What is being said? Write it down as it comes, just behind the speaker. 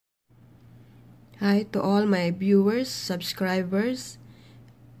Hi to all my viewers, subscribers.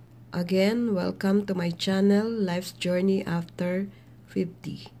 Again, welcome to my channel, Life's Journey After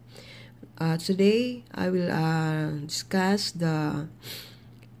 50. Today, I will discuss the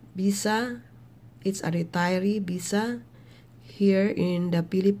visa. It's a retiree visa here in the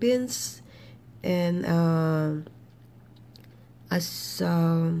Philippines. And it's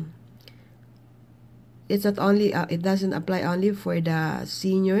not only, it doesn't apply only for the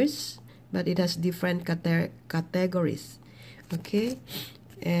seniors, but it has different categories. Okay,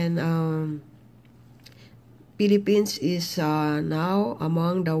 and Philippines is now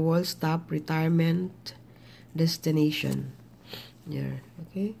among the world's top retirement destination. Yeah.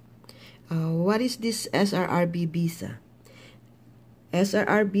 Okay. What is this SRRB visa?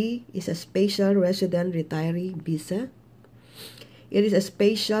 SRRB is a special resident retiree visa. It is a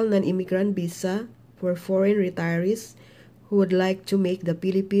special non-immigrant visa for foreign retirees who would like to make the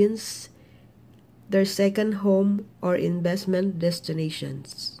Philippines their second home or investment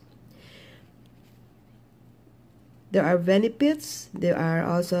destinations. There are benefits. There are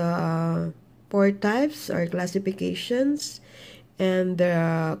also 4 types or classifications, and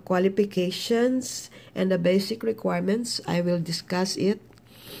the qualifications and the basic requirements. I will discuss it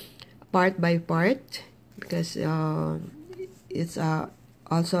part by part because it's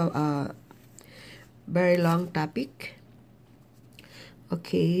also a very long topic.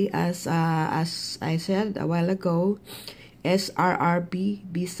 Okay, as I said a while ago, SRRB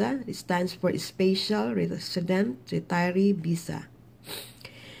visa stands for Special Resident Retiree Visa.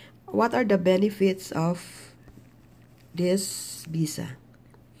 What are the benefits of this visa?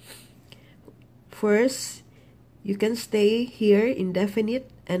 First, you can stay here indefinite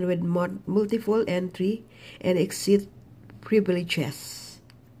and with multiple entry and exit privileges.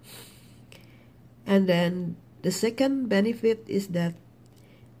 And then the second benefit is that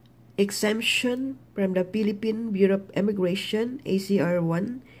exemption from the Philippine Bureau of Immigration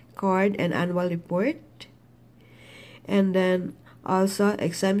ACR1 card and annual report. And then also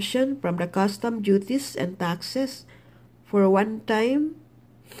exemption from the custom duties and taxes for one-time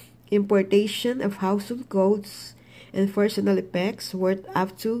importation of household goods and personal effects worth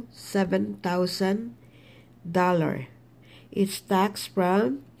up to $7,000. It's tax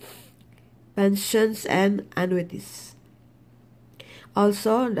from pensions and annuities.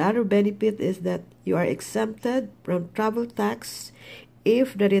 Also, the other benefit is that you are exempted from travel tax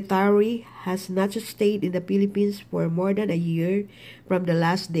if the retiree has not stayed in the Philippines for more than a year from the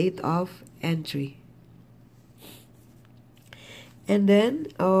last date of entry. And then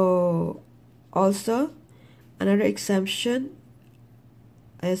also another exemption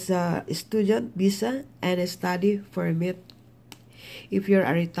is a student visa and a study permit if you're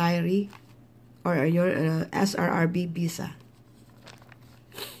a retiree or you're an SRRB visa.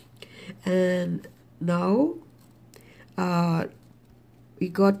 And now we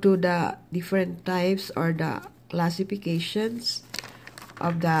go to the different types or the classifications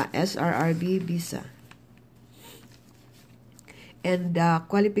of the SRRB visa. And the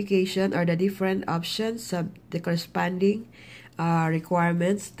qualification or the different options of the corresponding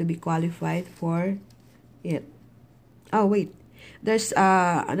requirements to be qualified for it. Oh, wait. There's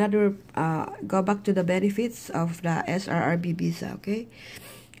another, go back to the benefits of the SRRB visa, okay?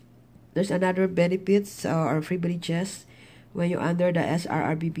 There's another benefits or privileges when you're under the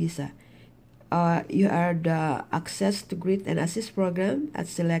SRRB visa. You have the access to greet and assist program at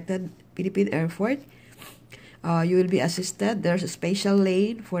selected Philippine airport. You will be assisted. There's a special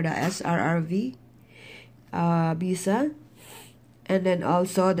lane for the SRRV visa. And then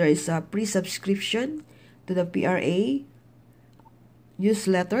also there is a pre-subscription to the PRA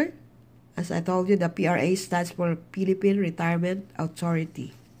newsletter. As I told you, the PRA stands for Philippine Retirement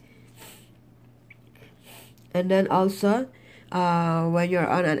Authority. And then also, when you're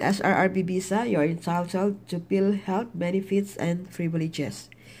on an SRRB visa, you're entitled to PhilHealth benefits and privileges.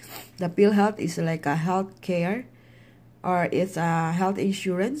 The PhilHealth is like a health care, or it's a health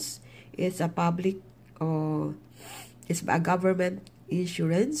insurance. It's a public, or it's a government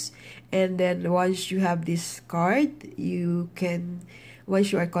insurance. And then once you have this card, you can,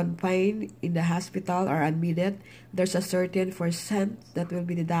 once you are confined in the hospital or admitted, there's a certain percent that will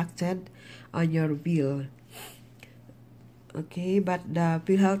be deducted on your bill. Okay, but the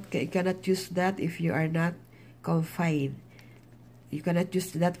PhilHealth, you cannot use that if you are not confined. You cannot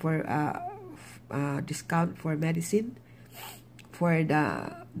use that for discount for medicine for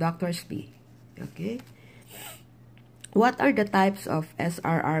the doctor's fee. Okay. What are the types of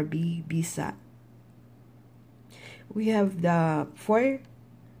SRRB visa? We have the 4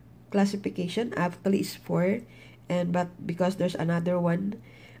 classification. Actually, it's 4, and but because there's another one,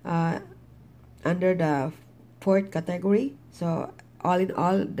 under the fourth category. So all in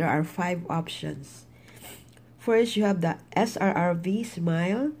all, there are 5 options. First, you have the SRRV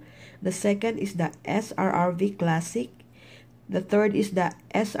Smile. The second is the SRRV Classic. The third is the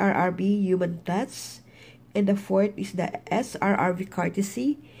SRRV Human Touch. And the fourth is the SRRV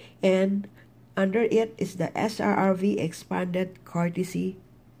Courtesy. And under it is the SRRV Expanded Courtesy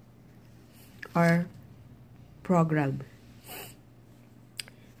or program.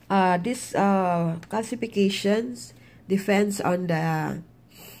 This classifications depends on the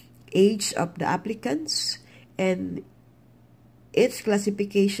age of the applicants, and each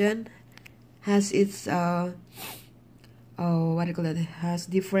classification has its what do you call it? Has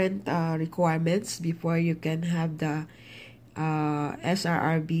different requirements before you can have the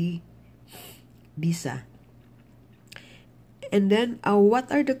SRRB visa. And then, what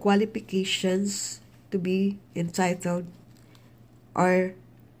are the qualifications to be entitled, or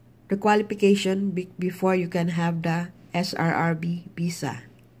the qualification before you can have the SRRB visa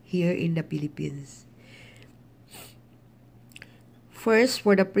here in the Philippines? First,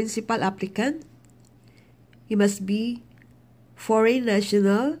 for the principal applicant, he must be foreign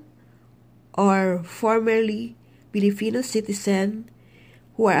national or formerly Filipino citizen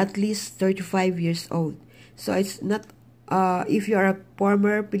who are at least 35 years old. So it's not if you are a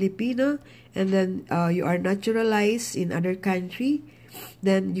former Filipino and then you are naturalized in other country,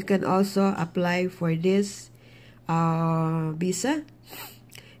 then you can also apply for this visa,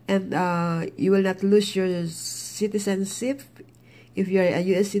 and you will not lose your citizenship. If you are a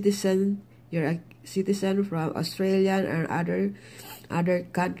U.S. citizen, you're a citizen from Australia or other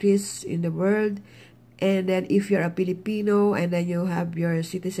countries in the world. And then if you're a Filipino and then you have your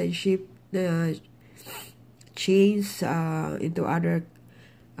citizenship changed into other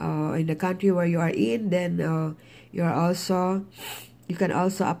in the country where you are in, then you can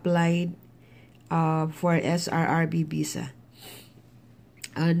also apply for SRRB visa.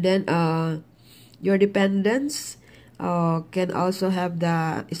 And then your dependents can also have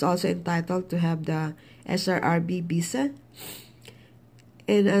is also entitled to have the SRRB visa.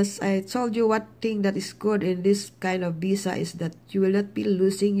 And as I told you, one thing that is good in this kind of visa is that you will not be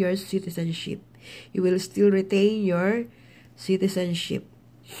losing your citizenship. You will still retain your citizenship.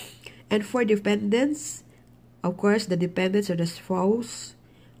 And for dependents, of course, the dependents are the spouse,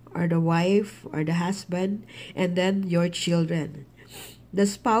 or the wife, or the husband, and then your children. The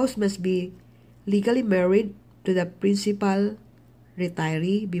spouse must be legally married to the principal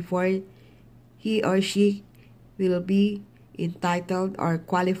retiree before he or she will be entitled or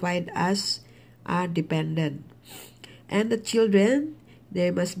qualified as a dependent. And the children, they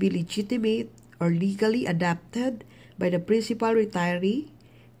must be legitimate or legally adopted by the principal retiree,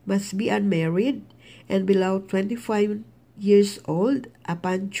 must be unmarried, and below 25 years old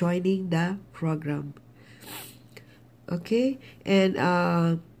upon joining the program. Okay, and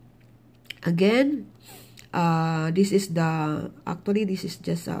again, this is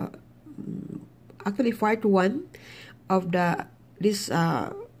just actually part 1 of this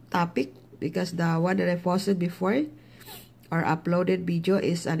topic, because the one that I posted before or uploaded video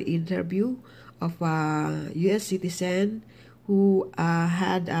is an interview of a U.S. citizen who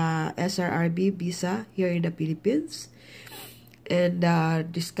had a SRRB visa here in the Philippines. And the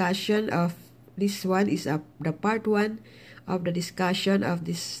discussion of this one is the part 1 of the discussion of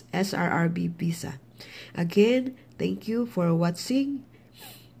this SRRB visa. Again, thank you for watching.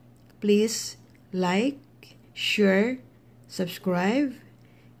 Please like, share, subscribe,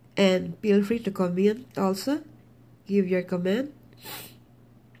 and feel free to comment also. Give your comment.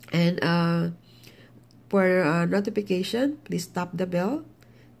 And for notification, please tap the bell,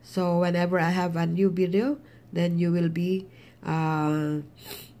 so whenever I have a new video, then you will be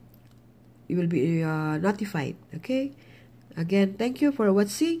notified. Okay, again, thank you for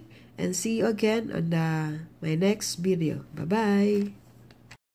watching, and see you again on my next video. Bye bye.